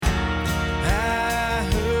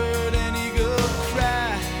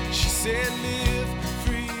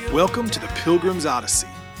Welcome to the Pilgrim's Odyssey,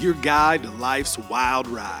 your guide to life's wild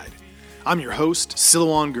ride. I'm your host,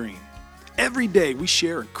 Silouan Green. Every day we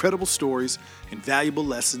share incredible stories and valuable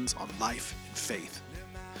lessons on life and faith.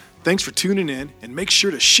 Thanks for tuning in, and make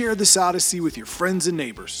sure to share this Odyssey with your friends and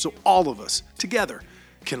neighbors so all of us, together,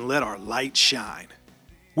 can let our light shine.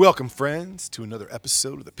 Welcome, friends, to another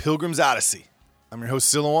episode of the Pilgrim's Odyssey. I'm your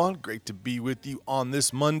host, Silouan. Great to be with you on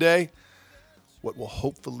this Monday, what will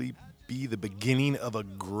hopefully be the beginning of a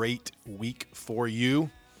great week for you.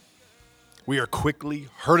 We are quickly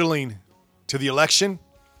hurtling to the election,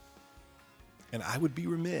 and I would be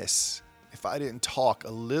remiss if I didn't talk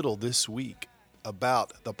a little this week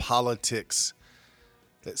about the politics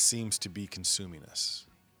that seems to be consuming us.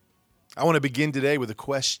 I want to begin today with a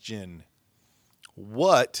question.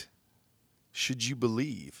 What should you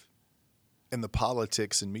believe in the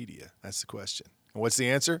politics and media? That's the question. And what's the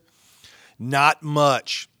answer? Not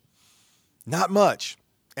much. Not much.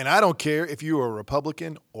 And I don't care if you are a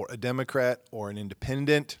Republican or a Democrat or an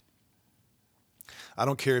independent. I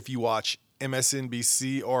don't care if you watch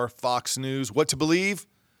MSNBC or Fox News. What to believe?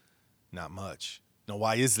 Not much. Now,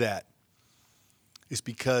 why is that? It's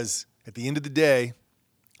because at the end of the day,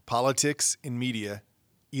 politics and media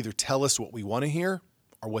either tell us what we want to hear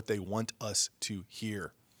or what they want us to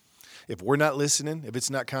hear. If we're not listening, if it's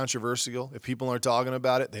not controversial, if people aren't talking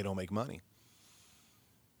about it, they don't make money.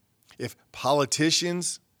 If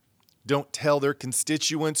politicians don't tell their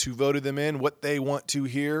constituents who voted them in what they want to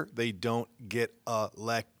hear, they don't get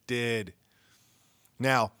elected.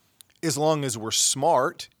 Now, as long as we're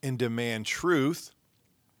smart and demand truth,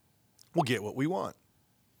 we'll get what we want,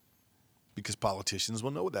 because politicians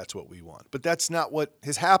will know that's what we want. But that's not what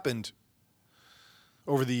has happened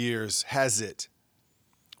over the years, has it?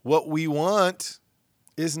 What we want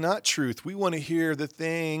is not truth. We want to hear the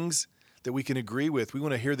things that we can agree with. We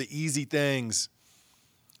want to hear the easy things.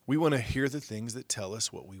 We want to hear the things that tell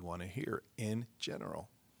us what we want to hear in general.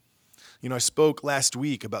 You know, I spoke last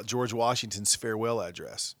week about George Washington's farewell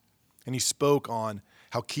address. And he spoke on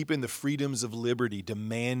how keeping the freedoms of liberty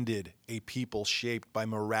demanded a people shaped by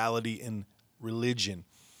morality and religion.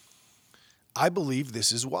 I believe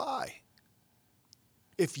this is why.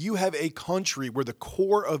 If you have a country where the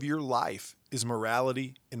core of your life is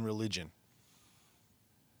morality and religion,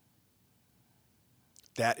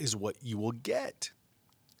 that is what you will get.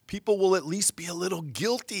 People will at least be a little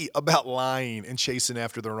guilty about lying and chasing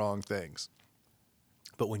after the wrong things.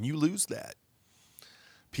 But when you lose that,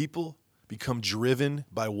 people become driven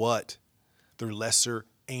by what? Their lesser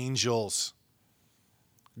angels.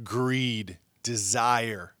 Greed,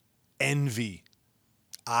 desire, envy.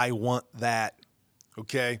 I want that.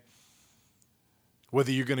 Okay?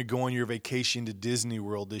 Whether you're going to go on your vacation to Disney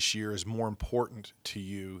World this year is more important to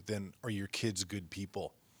you than are your kids good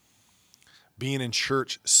people. Being in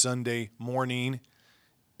church Sunday morning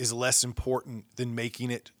is less important than making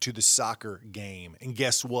it to the soccer game. And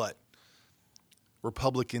guess what?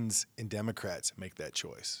 Republicans and Democrats make that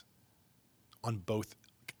choice on both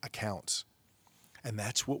accounts. And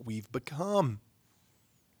that's what we've become.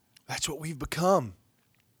 That's what we've become.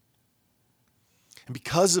 And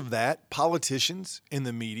because of that, politicians in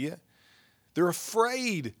the media, they're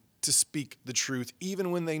afraid to speak the truth,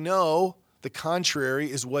 even when they know the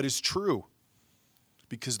contrary is what is true.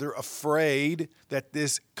 Because they're afraid that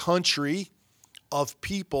this country of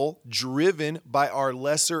people driven by our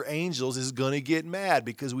lesser angels is going to get mad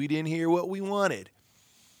because we didn't hear what we wanted.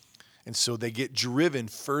 And so they get driven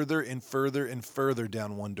further and further and further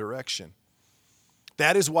down one direction.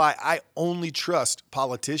 That is why I only trust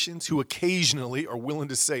politicians who occasionally are willing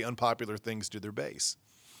to say unpopular things to their base.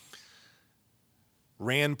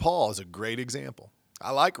 Rand Paul is a great example. I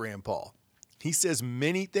like Rand Paul. He says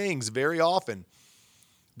many things very often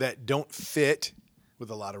that don't fit with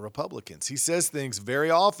a lot of Republicans. He says things very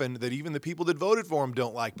often that even the people that voted for him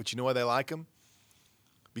don't like. But you know why they like him?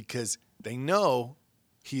 Because they know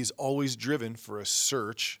he is always driven for a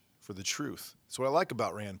search for the truth. That's what I like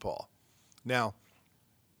about Rand Paul. Now,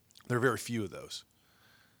 there are very few of those.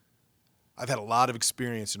 I've had a lot of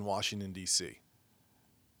experience in Washington, D.C.,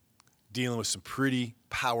 dealing with some pretty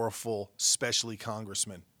powerful, especially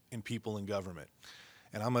congressmen and people in government.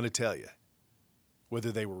 And I'm going to tell you,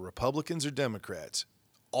 whether they were Republicans or Democrats,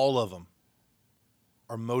 all of them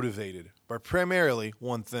are motivated by primarily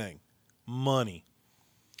one thing: money.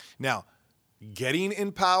 Now, getting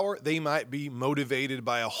in power, they might be motivated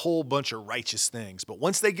by a whole bunch of righteous things. But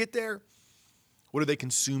once they get there, what are they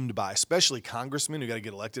consumed by? Especially congressmen who got to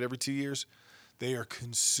get elected every 2 years. They are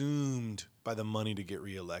consumed by the money to get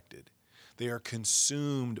reelected. They are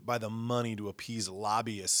consumed by the money to appease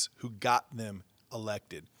lobbyists who got them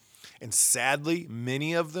elected. And sadly,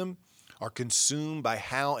 many of them are consumed by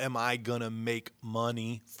how am I going to make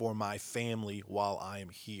money for my family while I'm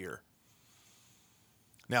here.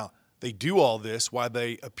 Now, they do all this while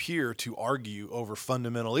they appear to argue over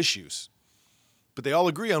fundamental issues. But they all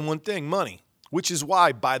agree on one thing, money, which is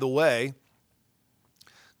why, by the way,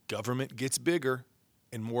 government gets bigger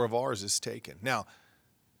and more of ours is taken. Now,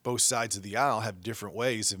 both sides of the aisle have different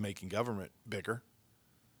ways of making government bigger.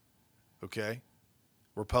 Okay?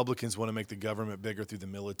 Republicans want to make the government bigger through the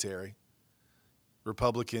military.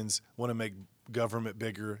 Republicans want to make government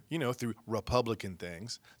bigger, through Republican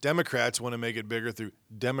things. Democrats want to make it bigger through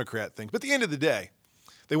Democrat things. But at the end of the day,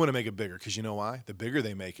 they want to make it bigger because you know why? The bigger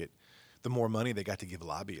they make it, the more money they got to give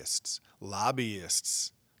lobbyists.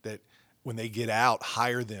 Lobbyists that when they get out,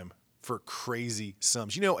 hire them for crazy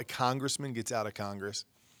sums. A congressman gets out of Congress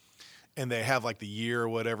and they have like the year or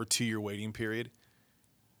whatever, 2-year waiting period.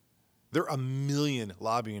 There are 1 million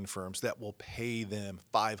lobbying firms that will pay them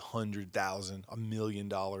 $500,000, $1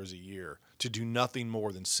 million a year to do nothing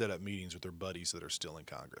more than set up meetings with their buddies that are still in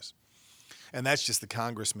Congress. And that's just the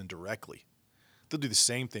congressman directly. They'll do the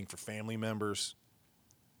same thing for family members,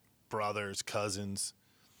 brothers, cousins,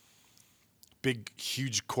 big,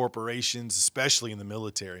 huge corporations, especially in the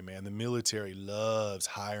military, man. The military loves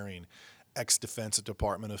hiring ex-Defense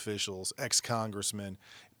Department officials, ex-congressmen,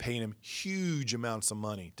 paying them huge amounts of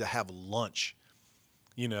money to have lunch,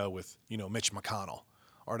 with, Mitch McConnell,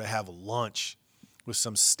 or to have lunch with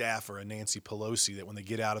some staffer, a Nancy Pelosi, that when they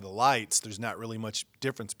get out of the lights, there's not really much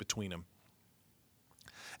difference between them.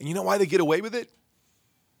 And you know why they get away with it?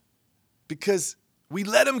 Because we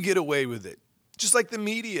let them get away with it, just like the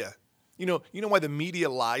media. You know why the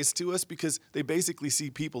media lies to us? Because they basically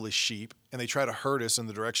see people as sheep and they try to hurt us in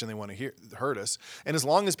the direction they want to hurt us. And as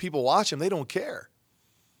long as people watch them, they don't care.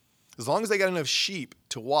 As long as they got enough sheep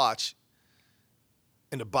to watch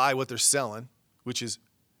and to buy what they're selling, which is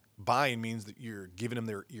buying means that you're giving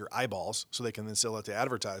them your eyeballs so they can then sell it to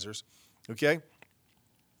advertisers, okay?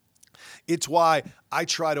 It's why I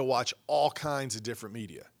try to watch all kinds of different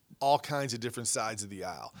media, all kinds of different sides of the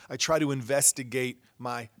aisle. I try to investigate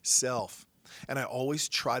myself. And I always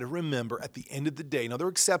try to remember at the end of the day, now there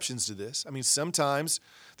are exceptions to this. I mean, sometimes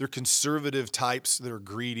they're conservative types that are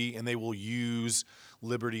greedy and they will use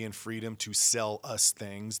liberty and freedom to sell us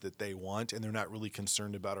things that they want, and they're not really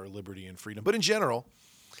concerned about our liberty and freedom. But in general,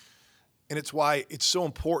 and it's why it's so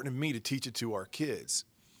important to me to teach it to our kids,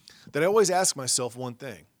 that I always ask myself one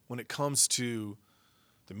thing when it comes to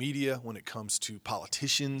the media, when it comes to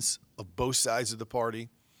politicians of both sides of the party.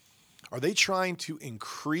 Are they trying to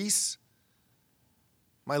increase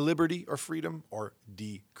my liberty or freedom or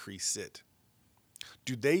decrease it?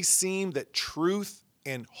 Do they seem that truth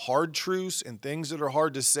and hard truths and things that are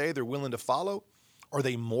hard to say they're willing to follow? Are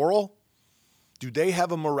they moral? Do they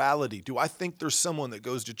have a morality? Do I think there's someone that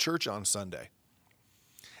goes to church on Sunday?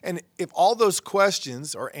 And if all those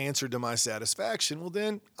questions are answered to my satisfaction, well,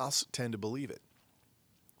 then I'll tend to believe it.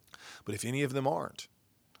 But if any of them aren't,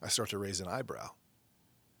 I start to raise an eyebrow.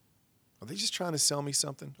 Are they just trying to sell me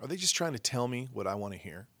something? Are they just trying to tell me what I want to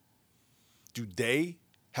hear? Do they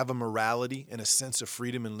have a morality and a sense of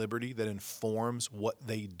freedom and liberty that informs what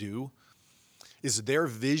they do? Is their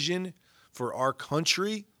vision for our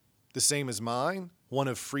country the same as mine, one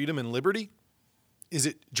of freedom and liberty? Is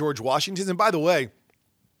it George Washington's? And by the way,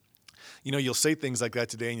 you'll say things like that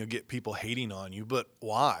today and you'll get people hating on you, but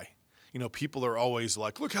why? People are always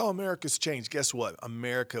like, look how America's changed. Guess what?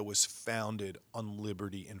 America was founded on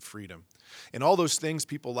liberty and freedom. And all those things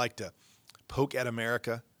people like to poke at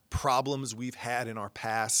America, problems we've had in our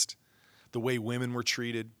past, the way women were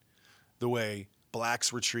treated, the way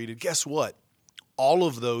blacks were treated. Guess what? All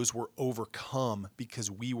of those were overcome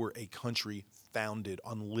because we were a country founded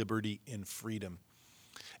on liberty and freedom.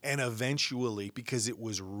 And eventually, because it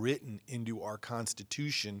was written into our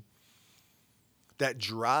Constitution, that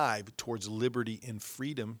drive towards liberty and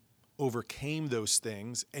freedom overcame those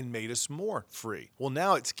things and made us more free. Well,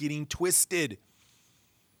 now it's getting twisted.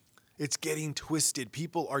 It's getting twisted.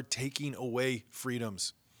 People are taking away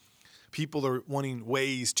freedoms. People are wanting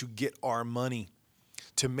ways to get our money,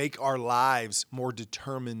 to make our lives more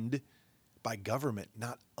determined by government,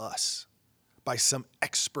 not us. By some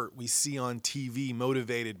expert we see on TV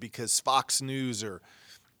motivated because Fox News or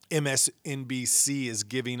MSNBC is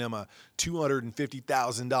giving them a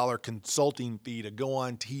 $250,000 consulting fee to go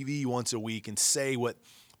on TV once a week and say what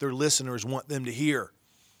their listeners want them to hear.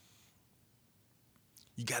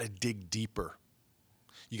 You got to dig deeper.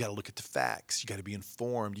 You got to look at the facts. You got to be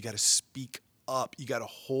informed. You got to speak up. You got to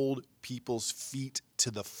hold people's feet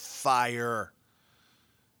to the fire.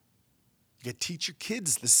 You got to teach your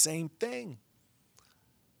kids the same thing.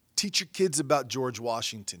 Teach your kids about George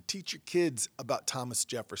Washington. Teach your kids about Thomas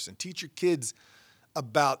Jefferson. Teach your kids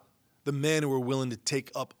about the men who were willing to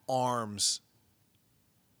take up arms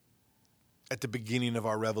at the beginning of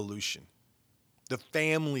our revolution. The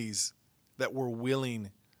families that were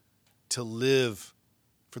willing to live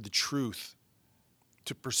for the truth,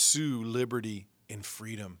 to pursue liberty and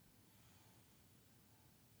freedom.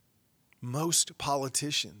 Most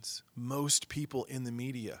politicians, most people in the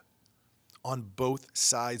media on both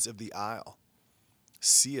sides of the aisle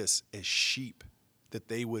see us as sheep that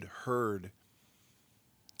they would herd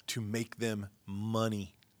to make them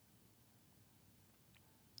money.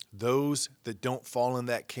 Those that don't fall in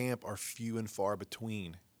that camp are few and far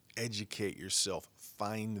between. Educate yourself,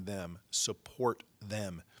 find them, support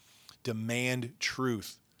them, demand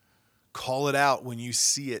truth, call it out when you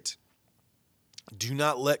see it. Do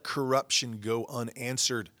not let corruption go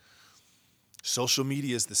unanswered. Social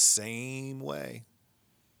media is the same way.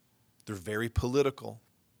 They're very political.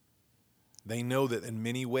 They know that in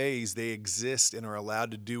many ways they exist and are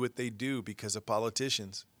allowed to do what they do because of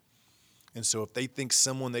politicians. And so if they think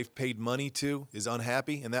someone they've paid money to is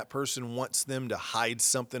unhappy and that person wants them to hide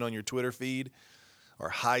something on your Twitter feed or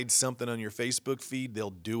hide something on your Facebook feed,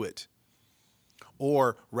 they'll do it.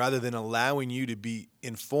 Or rather than allowing you to be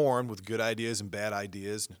informed with good ideas and bad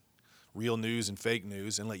ideas, real news and fake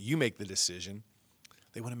news, and let you make the decision,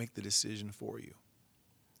 they want to make the decision for you,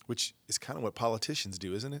 which is kind of what politicians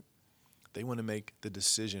do, isn't it? They want to make the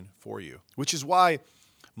decision for you, which is why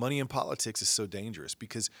money in politics is so dangerous,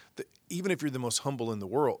 because even if you're the most humble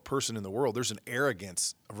person in the world, there's an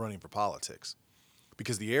arrogance of running for politics,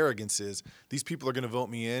 because the arrogance is these people are going to vote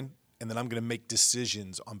me in and then I'm going to make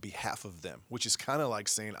decisions on behalf of them, which is kind of like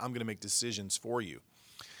saying I'm going to make decisions for you.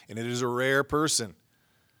 And it is a rare person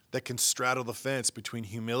that can straddle the fence between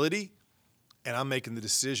humility and I'm making the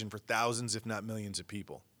decision for thousands, if not millions of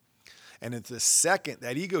people. And it's the second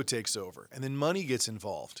that ego takes over and then money gets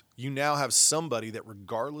involved, you now have somebody that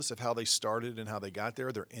regardless of how they started and how they got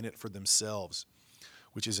there, they're in it for themselves,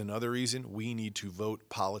 which is another reason we need to vote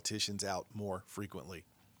politicians out more frequently.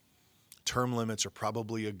 Term limits are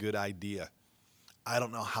probably a good idea. I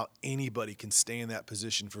don't know how anybody can stay in that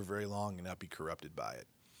position for very long and not be corrupted by it.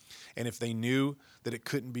 And if they knew that it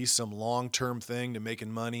couldn't be some long-term thing to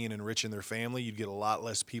making money and enriching their family, you'd get a lot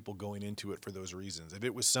less people going into it for those reasons. If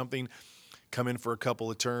it was something, come in for a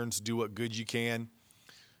couple of turns, do what good you can,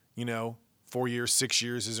 4 years, 6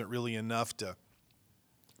 years isn't really enough to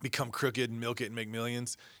become crooked and milk it and make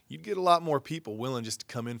millions, you'd get a lot more people willing just to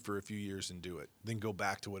come in for a few years and do it, then go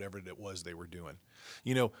back to whatever it was they were doing.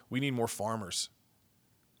 We need more farmers.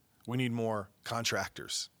 We need more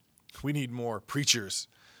contractors. We need more preachers.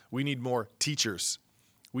 We need more teachers.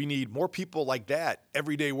 We need more people like that,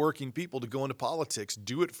 everyday working people, to go into politics,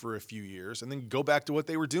 do it for a few years, and then go back to what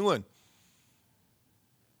they were doing.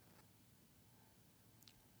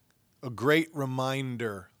 A great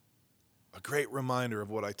reminder of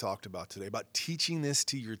what I talked about today, about teaching this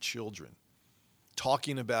to your children,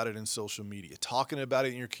 talking about it in social media, talking about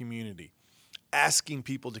it in your community, asking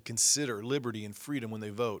people to consider liberty and freedom when they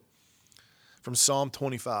vote. From Psalm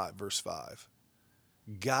 25, verse 5.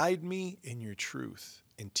 Guide me in your truth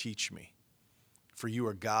and teach me, for you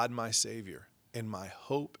are God, my Savior, and my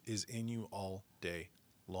hope is in you all day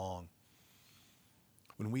long.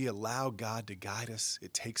 When we allow God to guide us,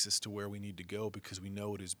 it takes us to where we need to go because we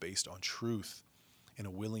know it is based on truth and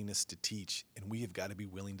a willingness to teach, and we have got to be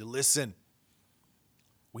willing to listen.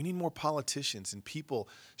 We need more politicians and people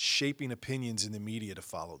shaping opinions in the media to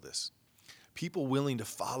follow this. People willing to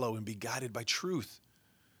follow and be guided by truth.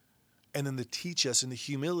 And then to teach us in the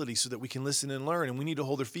humility so that we can listen and learn. And we need to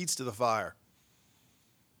hold their feet to the fire.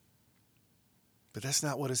 But that's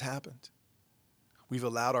not what has happened. We've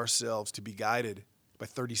allowed ourselves to be guided by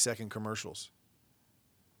 30-second commercials,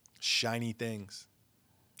 shiny things,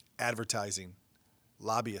 advertising,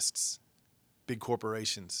 lobbyists, big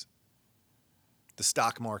corporations, the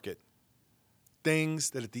stock market, things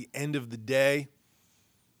that at the end of the day,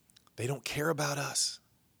 they don't care about us.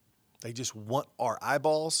 They just want our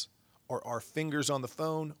eyeballs or our fingers on the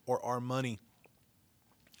phone, or our money.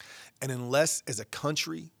 And unless, as a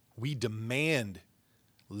country, we demand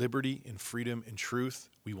liberty and freedom and truth,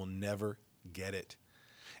 we will never get it.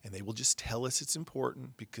 And they will just tell us it's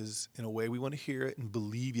important because, in a way, we want to hear it and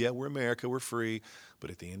believe, yeah, we're America, we're free.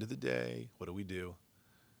 But at the end of the day, what do?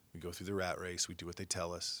 We go through the rat race. We do what they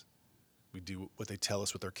tell us. We do what they tell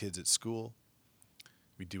us with our kids at school.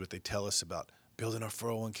 We do what they tell us about building our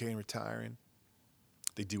 401k and retiring.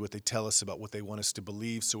 They do what they tell us about what they want us to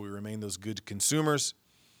believe, so we remain those good consumers,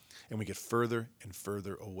 and we get further and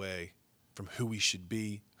further away from who we should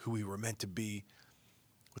be, who we were meant to be,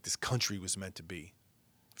 what this country was meant to be.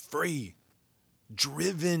 Free,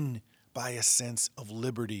 driven by a sense of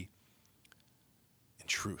liberty and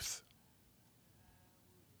truth.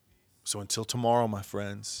 So until tomorrow, my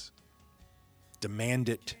friends, demand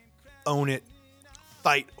it, own it,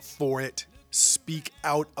 fight for it, speak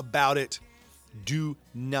out about it. Do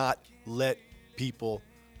not let people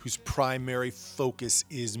whose primary focus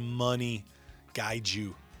is money guide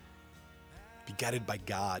you. Be guided by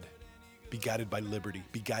God. Be guided by liberty.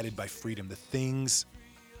 Be guided by freedom. The things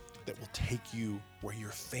that will take you where your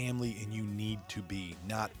family and you need to be,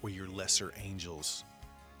 not where your lesser angels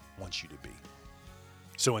want you to be.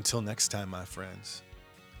 So until next time, my friends,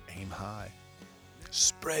 aim high.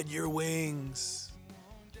 Spread your wings.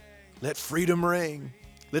 Let freedom ring.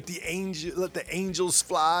 Let the angels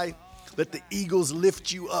fly. Let the eagles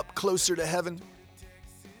lift you up closer to heaven.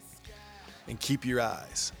 And keep your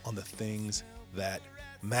eyes on the things that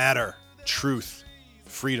matter. Truth,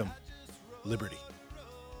 freedom, liberty.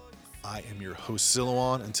 I am your host,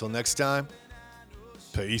 Silouan. Until next time,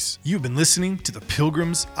 peace. You've been listening to the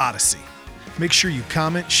Pilgrim's Odyssey. Make sure you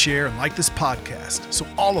comment, share, and like this podcast so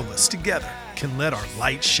all of us together can let our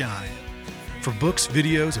light shine. For books,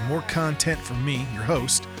 videos, and more content from me, your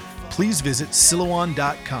host, please visit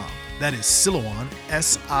Silouan.com. That is Silouan,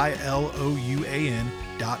 Silouan.com.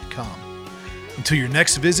 Until your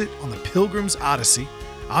next visit on the Pilgrim's Odyssey,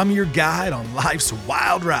 I'm your guide on life's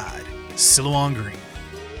wild ride, Silouan Green.